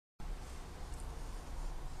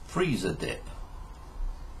Freezer dip.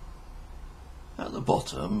 At the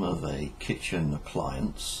bottom of a kitchen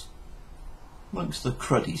appliance, amongst the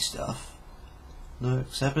cruddy stuff,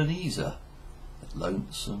 lurks Ebenezer, the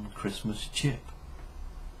lonesome Christmas chip.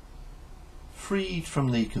 Freed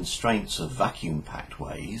from the constraints of vacuum-packed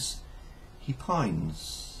ways, he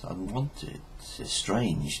pines, unwanted,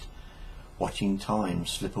 estranged, watching time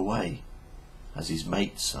slip away, as his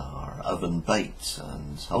mates are oven-baked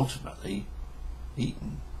and ultimately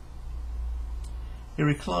eaten. He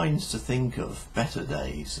reclines to think of better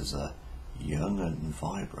days as a young and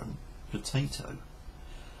vibrant potato.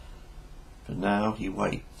 But now he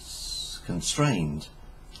waits, constrained,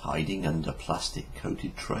 hiding under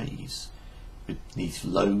plastic-coated trays, beneath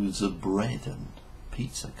loaves of bread and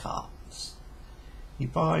pizza cartons. He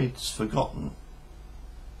bides forgotten,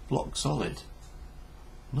 block solid,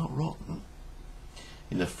 not rotten,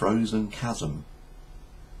 in a frozen chasm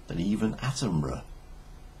that even Attenborough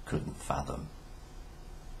couldn't fathom.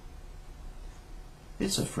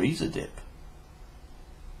 It's a freezer dip.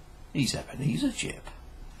 He's Ebenezer chip.